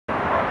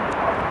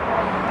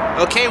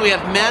Okay, we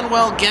have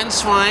Manuel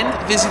Genswein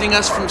visiting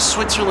us from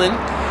Switzerland.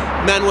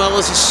 Manuel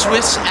is a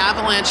Swiss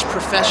avalanche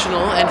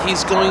professional, and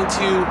he's going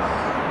to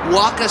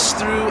walk us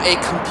through a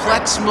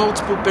complex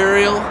multiple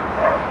burial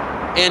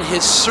and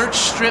his search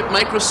strip,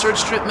 micro-search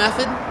strip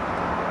method,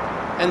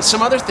 and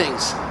some other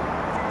things.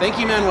 Thank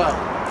you, Manuel.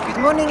 Good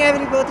morning,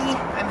 everybody.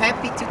 I'm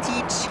happy to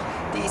teach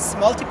this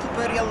multiple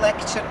burial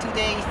lecture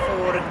today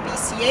for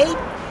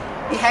BCA.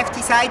 We have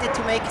decided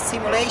to make a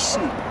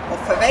simulation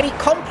of a very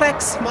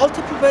complex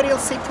multiple burial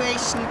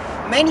situation,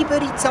 many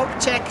buried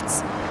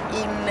objects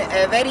in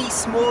a very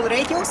small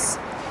radius.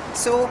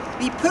 So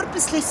we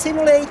purposely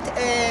simulate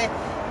a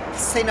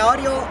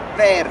scenario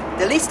where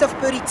the list of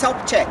buried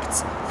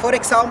objects, for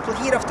example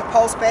here of the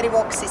pulse bury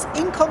box, is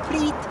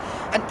incomplete,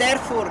 and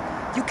therefore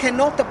you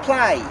cannot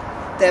apply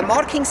the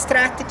marking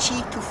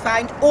strategy to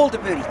find all the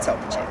buried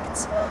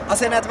objects.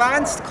 As an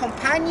advanced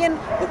companion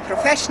or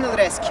professional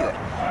rescuer,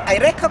 I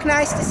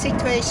recognized the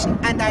situation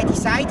and I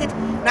decided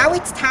now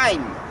it's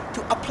time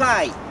to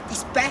apply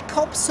this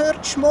backup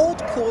search mode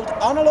called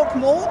analog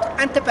mode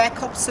and the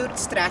backup search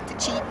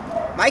strategy,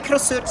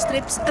 micro-search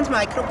strips and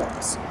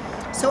micro-box.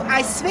 So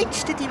I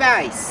switch the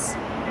device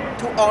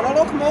to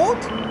analog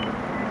mode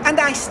and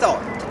I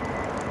start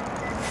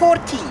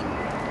 14,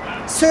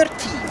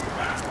 13,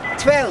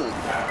 12,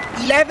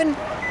 11,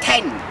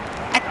 10.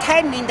 At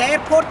 10 in the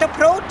airport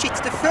approach,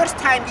 it's the first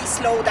time we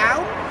slow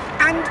down,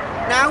 and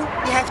now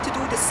we have to do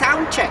the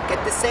sound check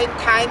at the same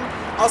time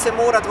as a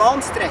more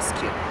advanced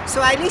rescue.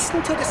 So I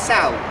listen to the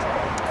sound.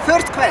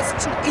 First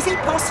question, is it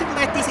possible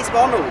that this is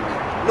one only?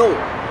 No.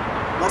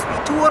 Must be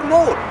two or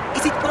more.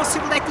 Is it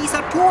possible that these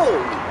are two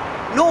only?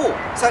 No.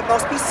 So it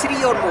must be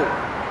three or more.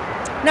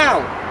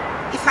 Now,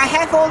 if I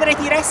have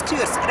already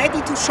rescuers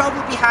ready to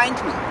shovel behind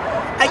me,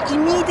 I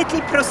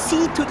immediately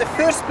proceed to the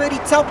first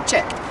buried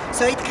object,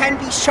 so it can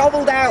be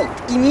shoveled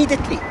out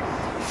immediately.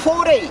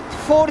 4-8,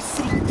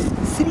 4-3,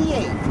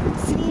 3-8,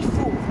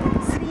 3-4,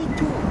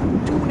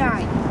 3-2,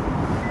 2-9.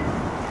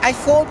 I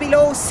fall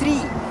below 3.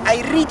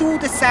 I redo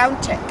the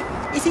sound check.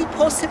 Is it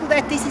possible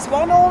that this is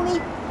one only?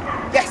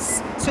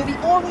 Yes, so we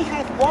only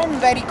have one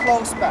very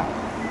close by.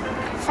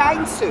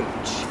 Find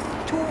search.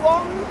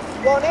 2-1,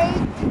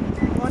 1-8,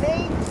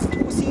 1-8,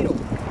 2-0.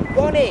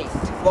 1-8,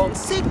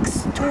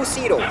 1-6,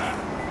 2-0.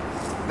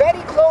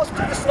 Very close to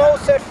the snow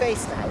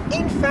surface now.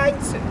 In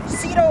find search.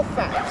 0-5,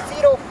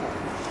 0-4,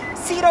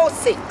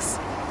 0-6,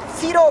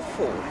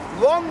 0-4,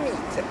 1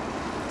 meter,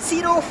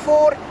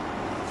 0-4,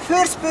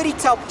 first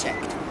buried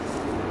object.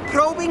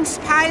 Probing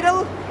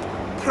spiral,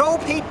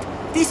 probe hit,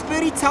 this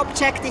buried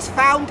object is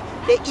found.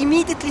 They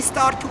immediately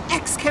start to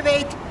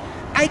excavate.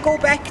 I go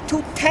back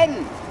to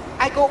 10.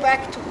 I go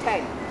back to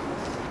 10.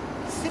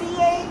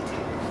 3-8,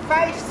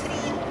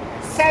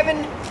 5-3,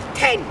 7,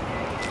 10.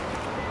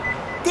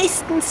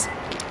 Distance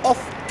of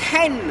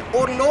 10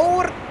 or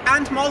lower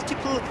and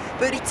multiple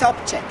buried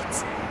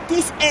objects.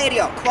 This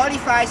area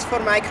qualifies for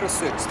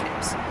micro-search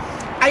strips.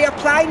 I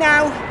apply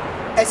now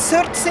a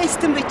search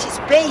system which is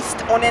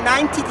based on a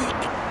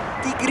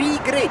 90-degree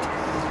grid,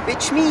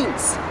 which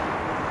means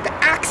the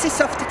axis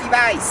of the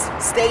device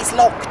stays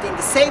locked in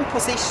the same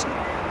position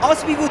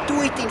as we would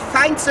do it in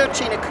find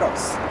search in a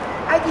cross.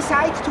 I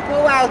decide to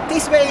go out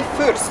this way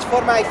first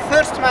for my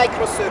first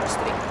micro-search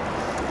strip.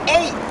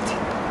 8,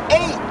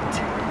 8,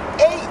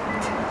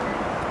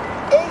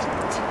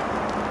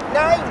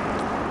 9,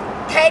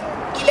 10,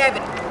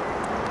 11.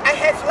 I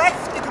have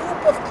left the group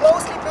of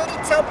closely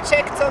buried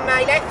objects on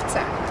my left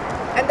side,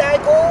 and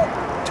I go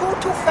 2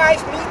 to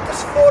 5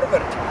 meters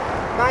forward,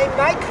 my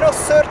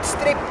micro-search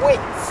strip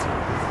width,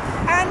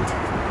 and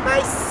my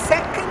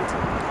second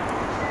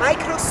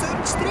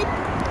micro-search strip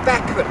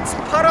backwards,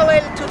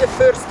 parallel to the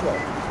first one.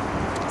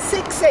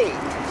 6-8,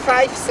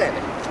 5-7,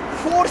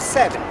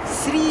 4-7,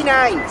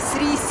 3-9,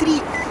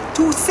 3-3,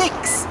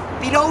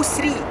 2-6, below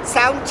 3,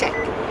 sound check.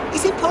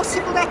 Is it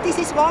possible that this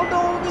is one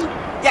only?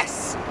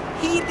 Yes.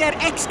 Here they're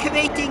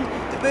excavating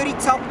the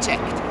buried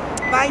object.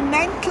 My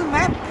mental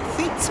map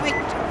fits with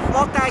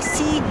what I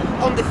see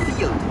on the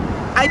field.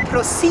 I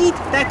proceed,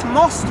 that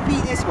must be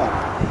this one.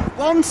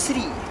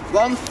 1-3,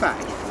 1-5,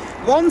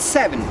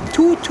 1-7,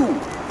 2-2,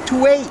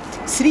 2-8,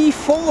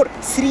 3-4,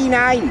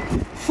 3-9,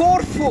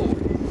 4-4,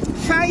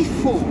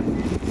 5-4,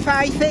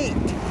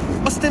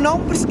 5-8. As the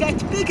numbers get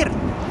bigger,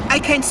 I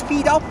can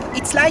speed up.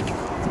 It's like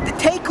the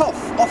takeoff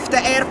of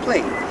the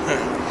airplane.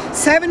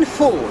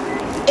 7-4,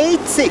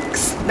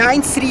 8-6,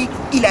 9-3,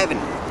 11.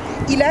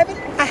 11,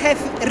 I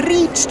have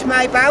reached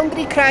my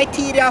boundary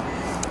criteria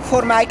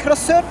for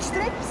micro-search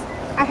strips.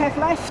 I have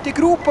left the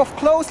group of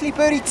closely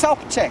buried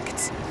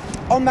objects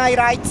on my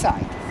right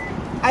side.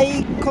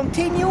 I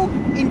continue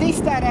in this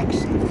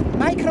direction.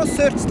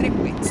 Micro-search strip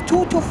width,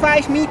 2 to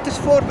 5 meters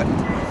forward.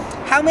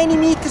 How many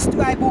meters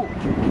do I walk?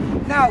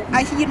 Now,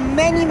 I hear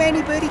many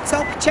buried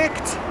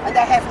objects and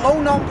I have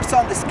low numbers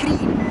on the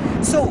screen.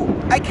 So,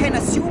 I can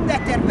assume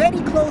that they're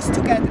very close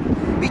together,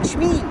 which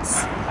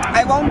means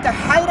I want a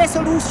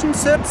high-resolution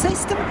search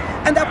system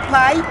and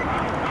apply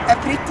a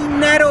pretty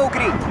narrow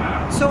grid.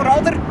 So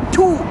rather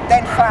 2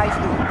 than 5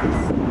 meters.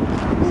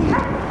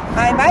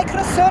 my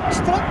micro-search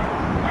strip,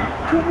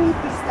 2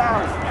 meters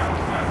down.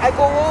 I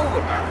go over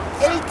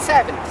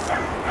 8-7,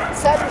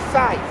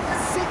 7-5,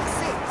 6-6,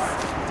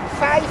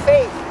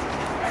 5-8,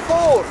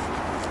 4,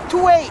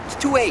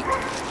 2-8, 2-8.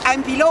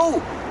 I'm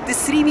below the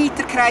 3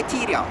 meter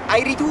criteria.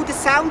 I redo the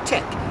sound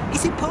check.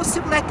 Is it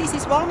possible that this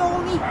is one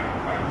only?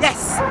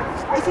 Yes.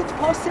 Is it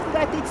possible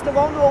that it's the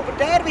one over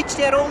there which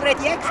they're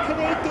already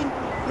excavating?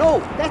 No,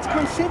 that's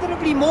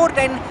considerably more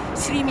than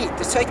 3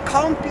 meters, so it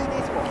can't be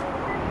this one.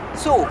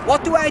 So,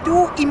 what do I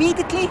do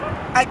immediately?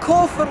 I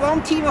call for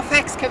one team of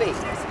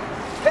excavators.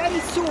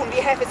 Very soon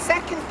we have a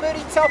second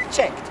buried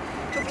subject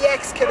to be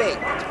excavated.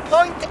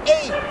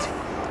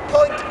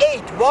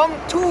 0.8, 1,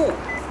 2.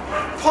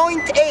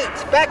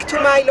 0.8, back to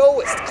my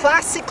lowest,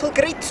 classical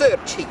grid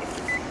search here.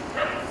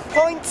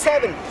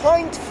 0.7,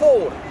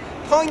 0.4,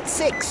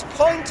 0.6,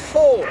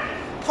 0.4,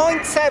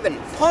 0.7,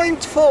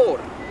 0.4,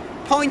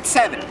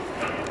 0.7.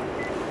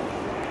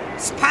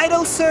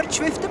 Spiral search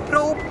with the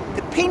probe,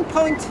 the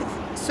pinpoint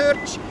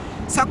search,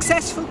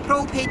 successful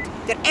probe hit,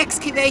 they're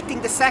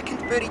excavating the second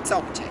buried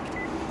subject.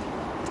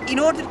 In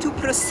order to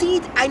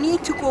proceed, I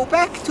need to go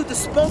back to the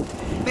spot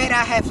where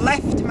I have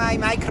left my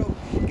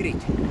microgrid.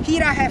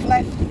 Here I have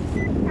left it.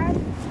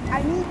 And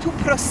I need to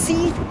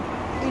proceed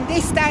in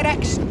this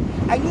direction.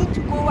 I need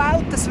to go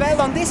out as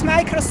well on this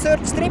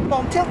micro-search strip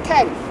until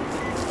 10.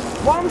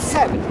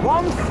 1-7,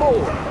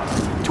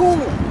 1-4, 2,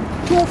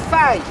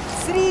 2-5,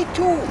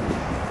 3-2,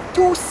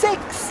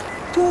 2-6,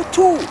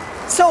 2-2.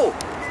 So,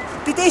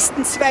 the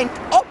distance went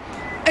up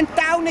and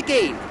down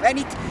again. When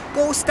it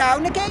goes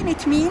down again,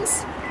 it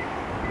means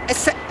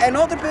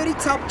another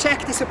buried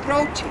subject is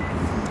approaching.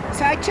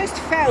 So I just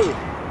fell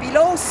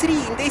below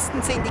 3 in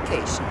distance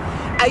indication.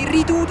 I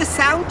redo the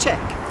sound check.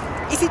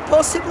 Is it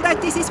possible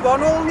that this is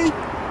one only?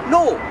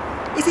 No.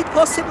 Is it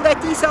possible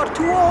that these are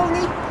 2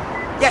 only?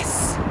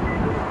 Yes.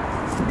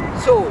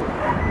 So,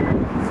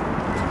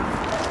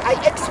 I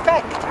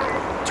expect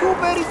 2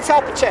 buried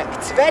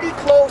subjects very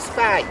close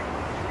by.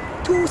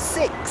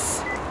 2-6,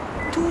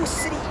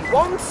 2-3,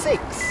 1-6,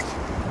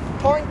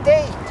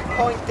 0.8,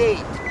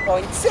 0.8,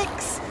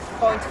 0.6,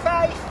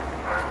 0.5,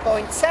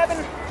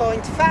 0.7,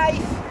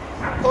 0.5,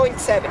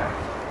 0.7.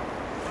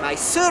 My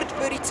third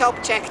buried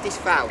subject is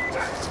found.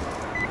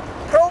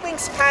 Probing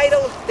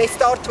spiral, they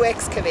start to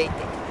excavate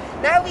it.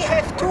 Now we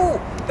have 2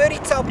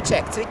 buried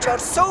subjects which are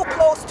so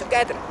close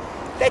together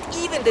that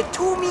even the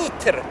 2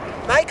 meter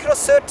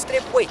micro-search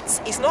strip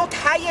width is not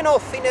high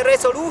enough in a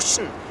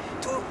resolution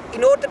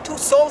in order to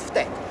solve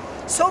that.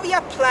 So we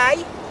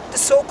apply the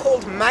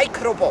so-called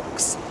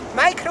micro-box.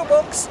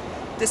 Micro-box,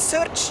 the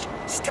search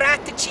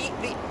strategy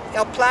we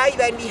apply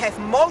when we have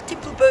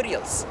multiple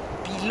burials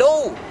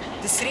below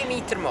the 3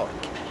 meter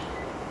mark.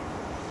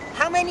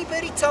 How many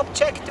buried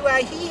subjects do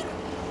I hear?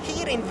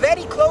 Here in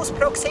very close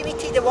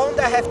proximity, the one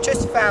I have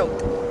just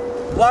found.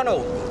 1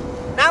 only.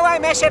 Now I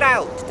measure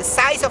out the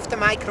size of the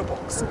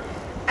micro-box.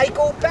 I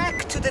go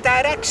back to the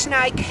direction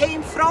I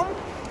came from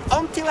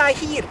until I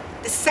hear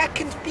the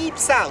second beep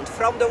sound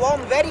from the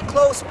one very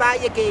close by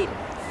again.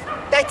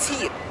 That's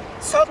here.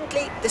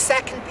 Suddenly the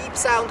second beep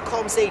sound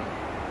comes in.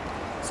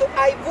 So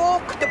I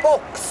walk the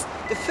box.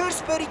 The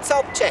first buried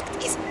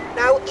subject is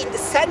now in the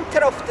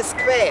center of the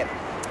square.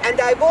 And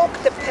I walk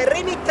the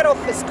perimeter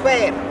of the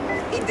square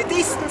in the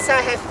distance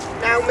I have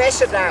now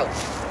measured out.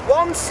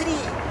 1-3,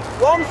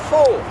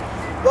 1-4,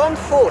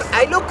 1-4.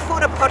 I look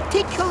for a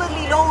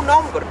particularly low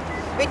number,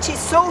 which is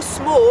so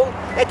small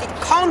that it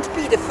can't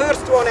be the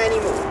first one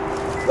anymore.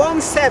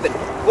 1-7,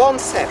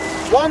 1-7,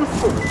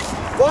 1-4,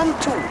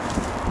 1-2,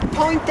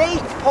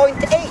 0.8,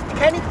 0.8.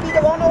 Can it be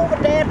the one over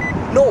there?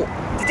 No.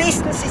 The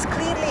distance is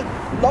clearly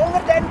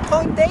longer than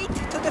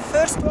 0.8 to the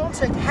first one,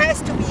 so it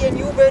has to be a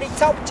new buried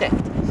subject.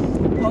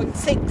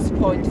 0.6,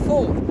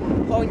 0.4,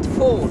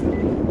 0.4,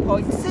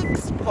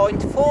 0.6,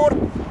 0.4,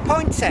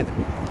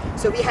 0.7.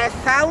 So we have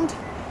found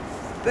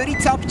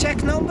buried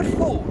subject number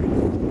 4.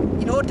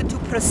 In order to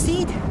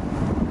proceed,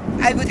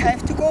 I would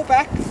have to go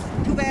back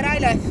to where I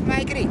left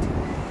my grid.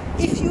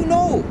 If you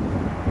know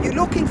you're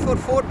looking for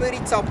 4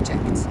 buried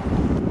subjects,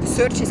 the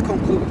search is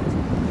concluded.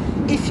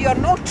 If you are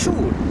not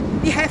sure,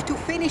 we have to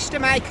finish the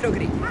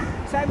microgrid.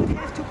 So I would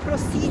have to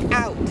proceed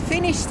out,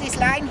 finish this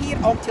line here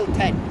until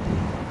 10.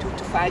 2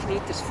 to 5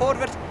 meters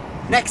forward,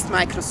 next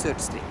micro-search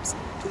strips.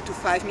 2 to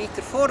 5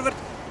 meters forward,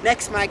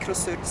 next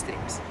micro-search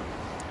strips.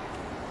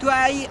 Do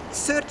I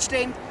search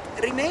the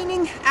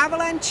remaining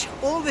avalanche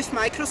all with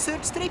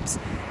micro-search strips?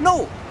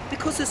 No,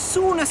 because as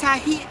soon as I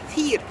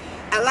hear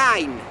a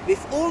line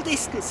with all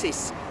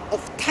distances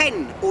of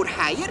 10 or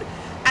higher,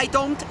 I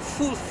don't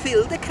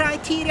fulfill the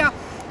criteria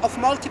of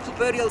multiple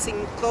burials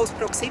in close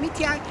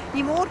proximity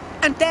anymore,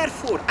 and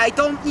therefore I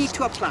don't need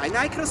to apply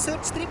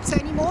micro-search strips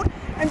anymore,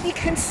 and we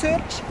can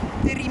search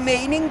the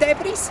remaining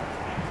debris,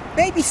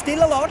 maybe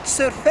still a large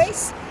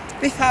surface,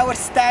 with our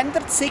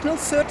standard signal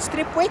search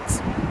strip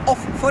width of,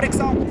 for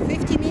example,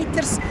 50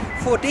 meters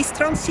for this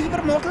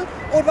transceiver model,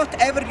 or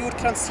whatever your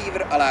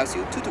transceiver allows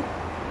you to do.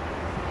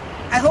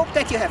 I hope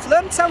that you have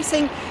learned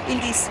something in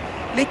this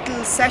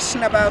little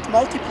session about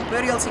multiple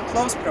burials in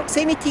close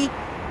proximity.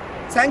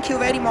 thank you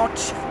very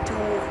much to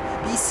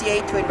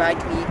BCA to invite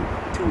me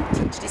to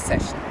teach this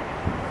session.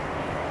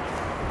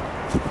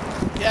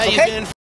 Yeah, Okay. you've been